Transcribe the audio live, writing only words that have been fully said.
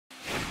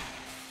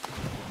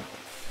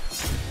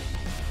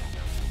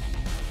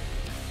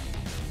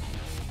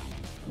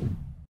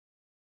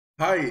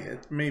Hi,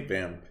 it's Me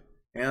Vamp,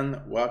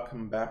 and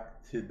welcome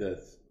back to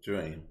the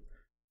stream.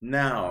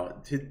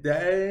 Now,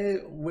 today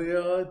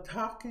we're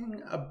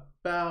talking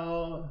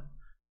about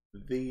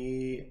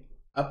the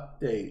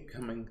update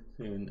coming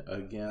soon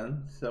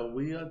again. So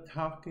we are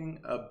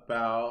talking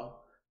about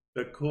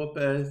the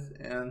Corpus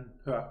and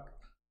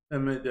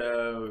Proxima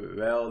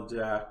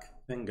Railjack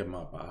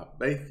thingamabob.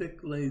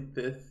 Basically,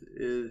 this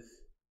is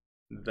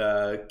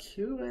the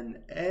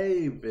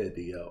Q&A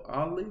video.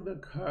 I'll leave a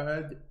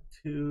card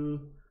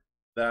to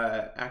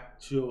the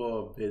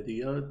actual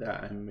video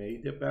that I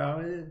made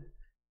about it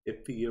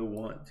if you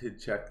want to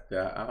check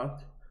that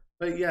out.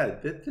 But yeah,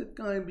 this is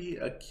going to be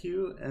a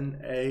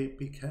Q&A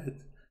because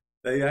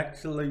they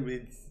actually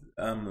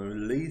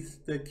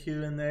released the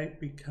Q&A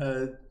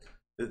because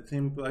it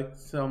seemed like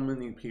so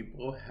many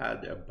people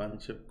had a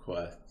bunch of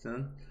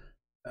questions.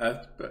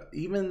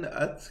 Even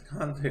us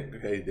content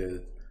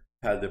creators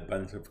had a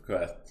bunch of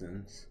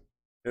questions.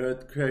 It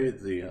was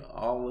crazy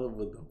all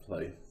over the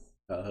place.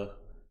 So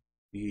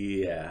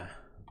yeah.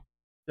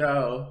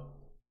 So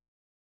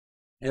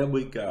here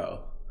we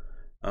go.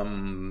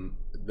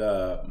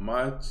 The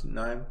March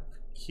 9th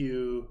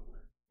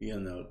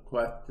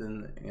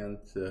question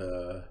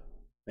answer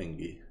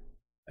thingy.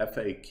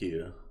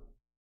 FAQ,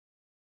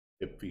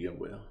 if you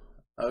will.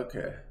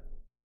 Okay.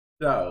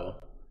 So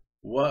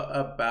what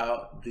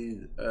about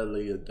these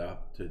early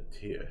adopter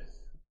tiers?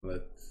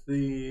 Let's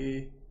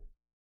see.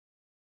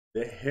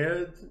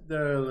 Here's the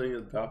early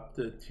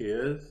adopter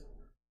tiers.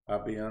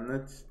 I'll be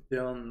honest,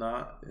 still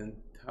not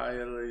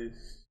entirely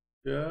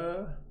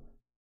sure,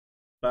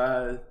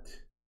 but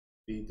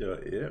these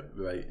are it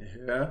right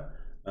here.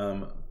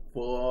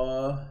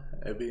 4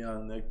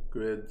 avionic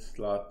grid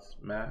slots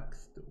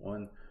maxed,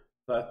 1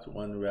 plus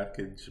 1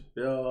 wreckage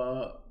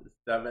bill,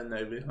 7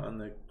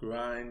 avionic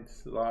grind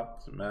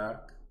slots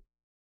maxed,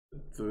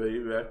 3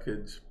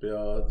 wreckage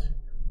build,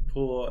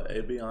 4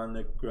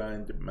 avionic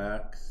grind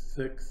max,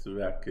 6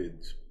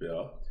 wreckage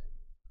build.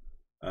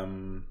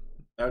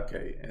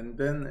 Okay, and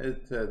then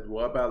it says,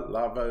 what about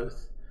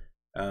Lavos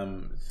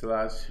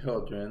 /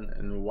 Children,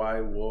 and why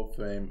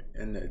Warframe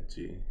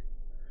energy?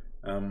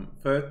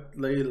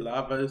 Firstly,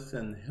 Lavos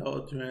and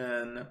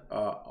Children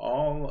are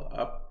all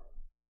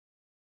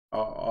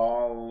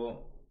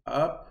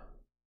up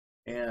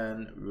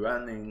and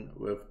running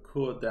with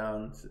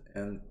cooldowns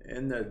and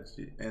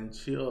energy and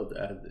shield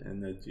as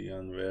energy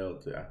on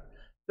Railjack.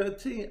 So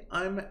see,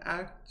 I'm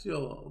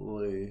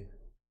actually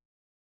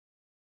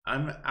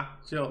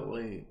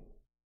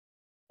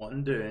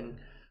wondering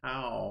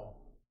how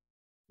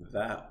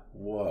that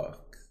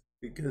works,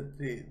 because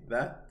see,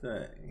 that's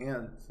the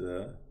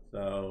answer.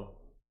 So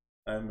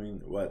I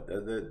mean, what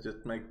does it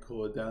just make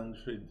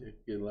cooldowns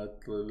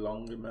ridiculously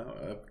long amount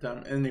of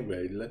time?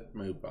 Anyway, let's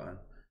move on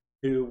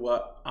to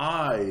what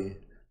I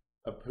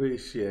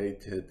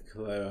appreciated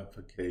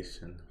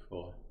clarification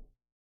for.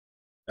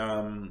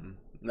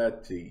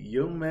 Let's see,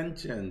 you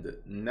mentioned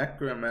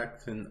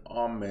Necromex in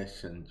all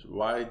missions.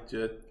 Why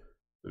just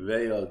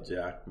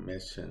Railjack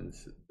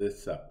missions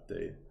this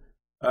update?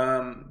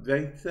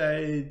 They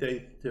say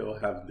they still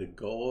have the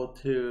goal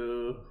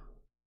to,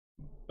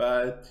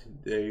 but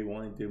they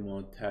want to do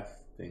more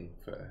testing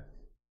first.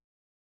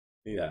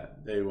 Yeah,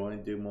 they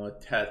want to do more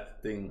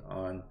testing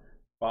on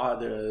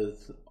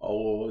father's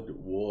old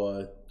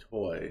war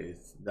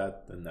toys.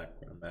 That's the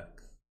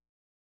Necromex.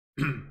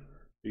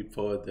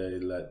 Before they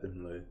let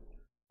them loose.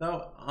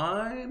 So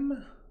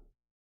I'll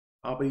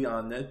be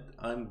honest,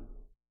 I'm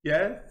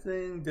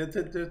guessing, this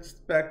is just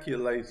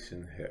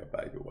speculation here,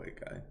 by the way,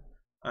 guys.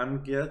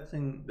 I'm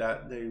guessing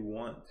that they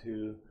want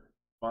to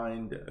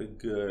find a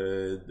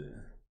good,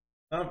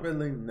 not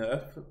really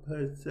nerf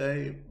per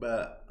se,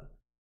 but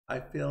I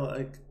feel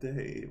like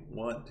they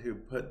want to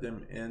put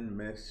them in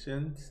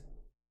missions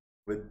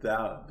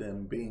without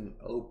them being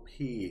OP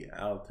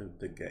out of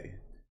the gate.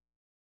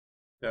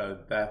 So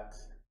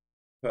that's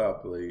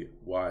probably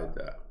why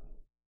that.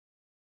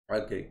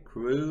 Okay,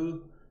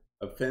 crew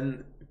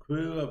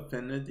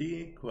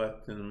affinity,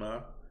 question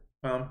mark.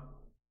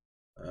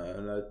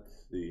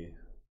 Let's see.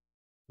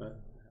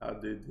 How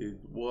did it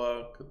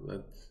work?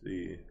 Let's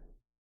see.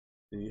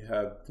 You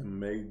have the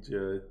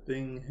major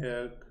thing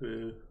here,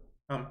 crew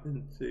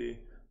competency,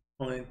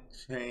 point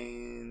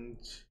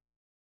change.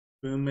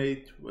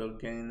 Crewmate will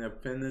gain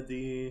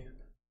affinity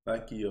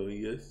like you're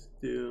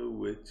used to,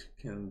 which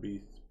can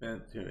be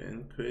spent to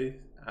increase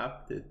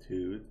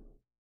aptitude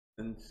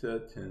in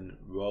certain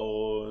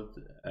roles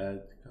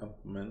as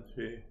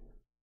complementary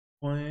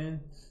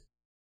points,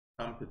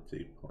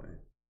 competency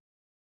points.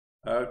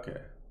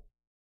 Okay.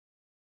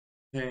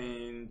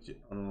 Change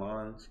on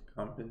launch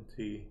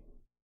competency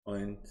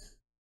points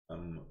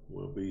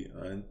will be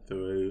earned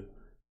through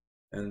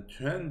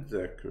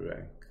intrinsic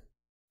ranks.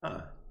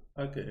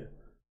 Okay.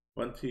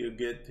 Once you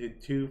get to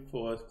 2,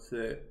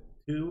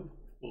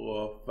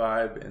 4,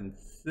 5, and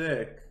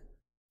 6,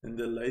 in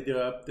the later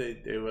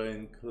update they will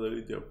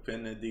include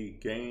affinity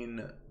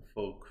gain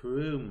for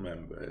crew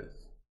members.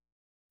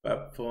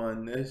 But for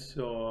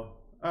initial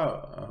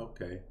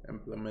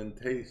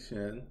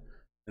implementation,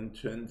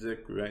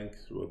 Intrinsic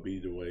ranks will be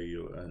the way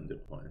you earn the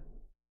points.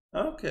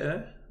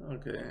 Okay,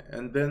 okay.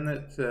 And then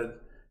it says,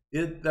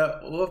 is the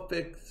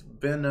Orphix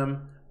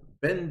Venom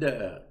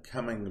vendor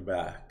coming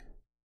back?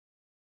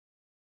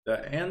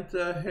 The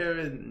answer here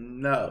is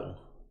no.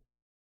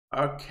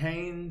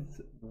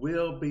 Arcanes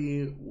will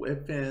be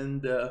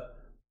within the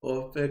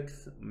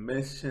Orphix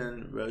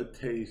mission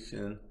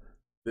rotation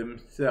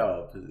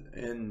themselves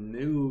in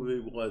new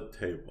reward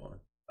table.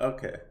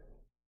 Okay,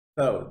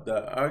 so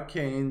the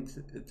Arcanes,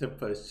 it's a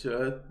for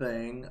sure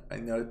thing. I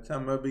know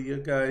some of you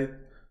guys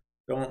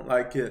don't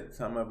like it,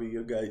 some of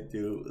you guys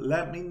do.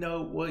 Let me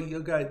know what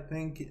you guys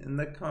think in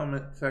the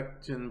comment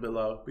section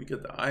below,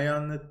 because I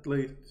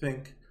honestly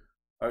think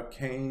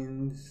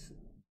Arcanes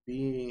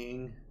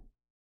being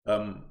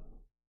a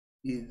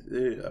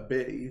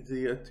bit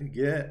easier to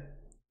get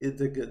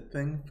is a good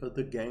thing for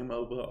the game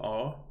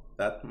overall.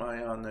 That's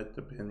my honest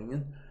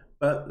opinion.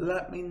 But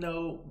let me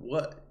know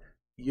what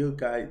you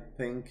guys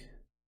think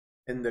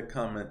in the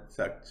comment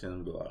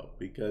section below,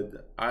 because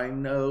I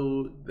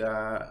know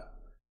that.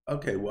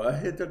 Okay, well,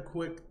 here's a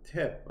quick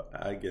tip,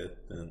 I guess,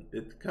 then.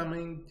 It's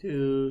coming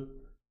to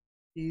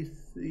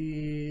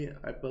PC.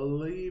 I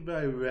believe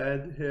I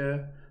read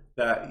here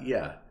that,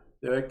 yeah,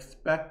 they're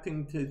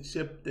expecting to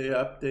ship the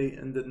update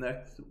in the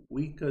next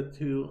week or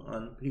two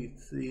on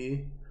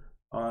PC.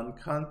 On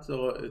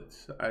console,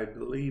 I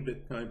believe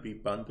it's going to be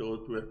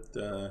bundled with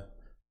the,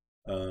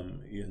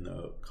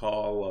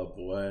 call of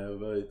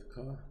whatever it's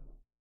called.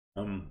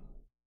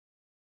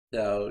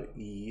 So,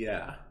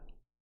 yeah.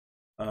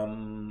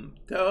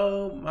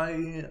 So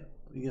my,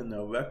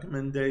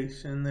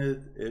 recommendation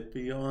is if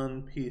you're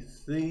on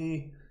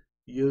PC,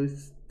 you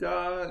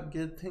start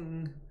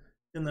getting,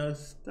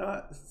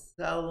 start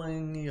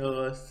selling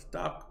your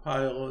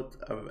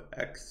stockpiles of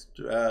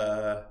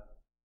extra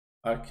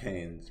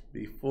arcanes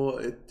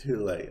before it's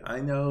too late. I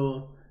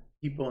know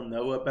people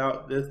know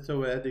about this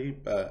already,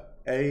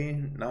 but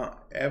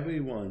not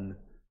everyone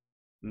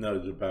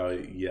knows about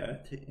it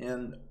yet,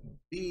 and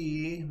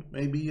B,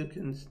 maybe you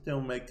can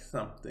still make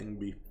something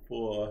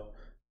before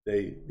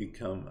they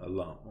become a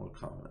lot more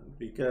common,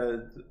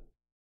 because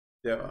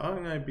there are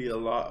going to be a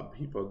lot of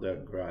people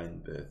that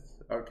grind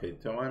this. Okay,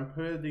 so I'm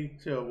pretty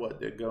sure what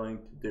they're going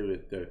to do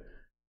is the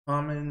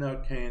common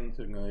arcanes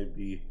are going to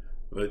be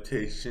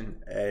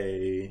rotation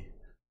A,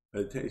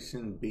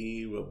 rotation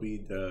B will be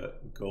the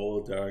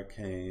gold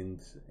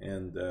arcanes,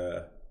 and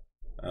the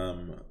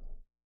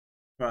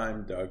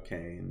primed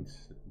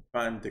arcanes,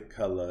 primed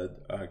colored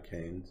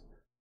arcanes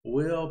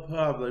will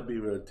probably be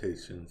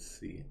rotation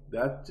C.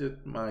 That's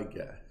just my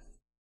guess.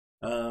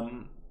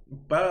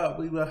 But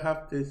we will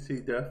have to see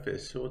the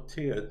official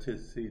tier to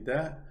see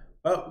that.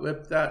 But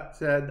with that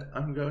said,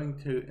 I'm going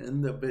to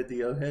end the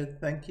video here.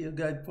 Thank you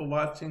guys for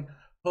watching.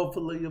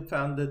 Hopefully you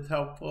found this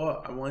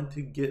helpful. I want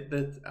to get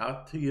this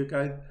out to you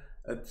guys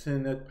as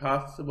soon as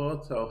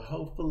possible. So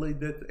hopefully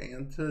this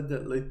answered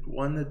at least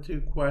 1 or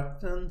 2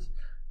 questions.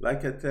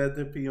 Like I said,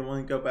 if you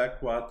want to go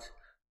back watch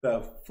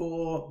the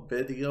full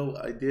video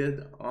I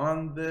did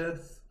on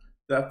this,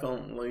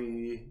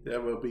 definitely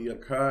there will be a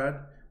card.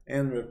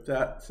 And with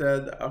that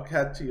said, I'll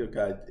catch you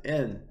guys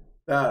in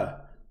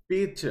the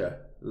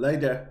future.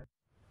 Later.